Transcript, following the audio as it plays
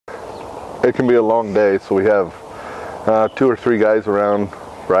it can be a long day, so we have 2 or 3 guys around.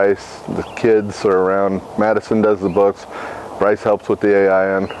 Bryce, the kids are around. Madison does the books. Bryce helps with the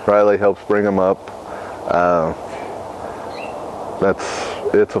AIN. Riley helps bring them up.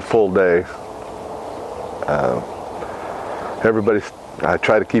 It's a full day. I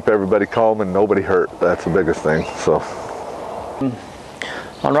try to keep everybody calm and nobody hurt. That's the biggest thing. So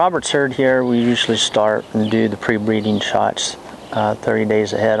on Robert's herd here, we usually start and do the pre-breeding shots 30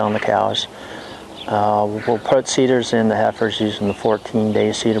 days ahead on the cows. We'll put CIDRs in the heifers using the 14-day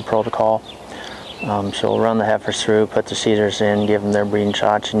CIDR protocol. So we'll run the heifers through, put the CIDRs in, give them their breeding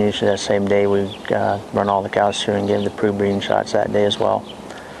shots, and usually that same day we run all the cows through and give the pre-breeding shots that day as well.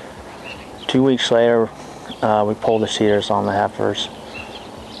 2 weeks later, we pull the CIDRs on the heifers.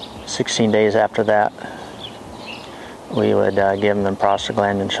 16 days after that, we would give them the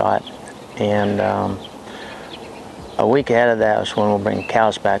Prostaglandin shot. And a week ahead of that is when we'll bring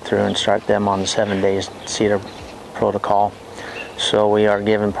cows back through and start them on the 7-day CIDR protocol. So we are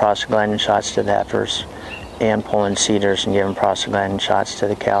giving Prostaglandin shots to the heifers and pulling CIDRs and giving Prostaglandin shots to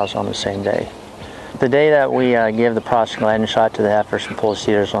the cows on the same day. The day that we give the Prostaglandin shot to the heifers and pull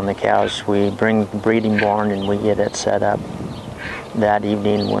CIDRs on the cows, we bring the breeding barn and we get it set up that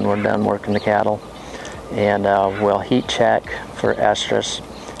evening when we're done working the cattle. And we'll heat check for estrus,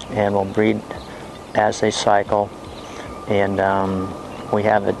 and we'll breed as they cycle. And we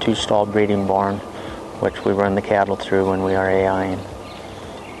have a 2-stall breeding barn, which we run the cattle through when we are AIing.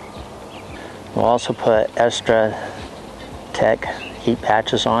 We'll also put Estrotect heat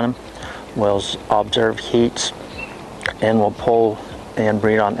patches on them. We'll observe heats, and we'll pull and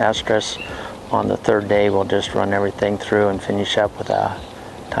breed on estrus. On the 3rd day, we'll just run everything through and finish up with a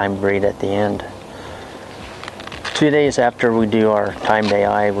time breed at the end. 2 days after we do our timed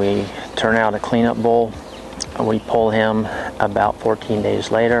AI, we turn out a cleanup bull. We pull him about 14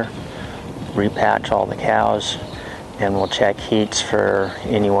 days later, repatch all the cows, and we'll check heats for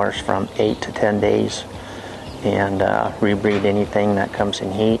anywhere from 8 to 10 days and rebreed anything that comes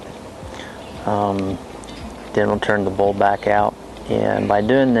in heat. Then we'll turn the bull back out, and by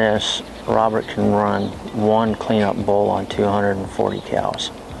doing this, Robert can run 1 cleanup bull on 240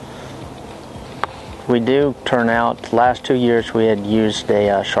 cows. We do turn out, the last 2 years we had used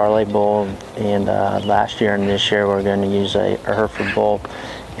a Charolais bull, and last year and this year we're going to use a Hereford bull,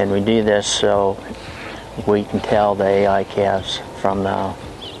 and we do this so we can tell the AI calves from the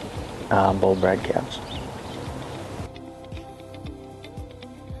bull bred calves.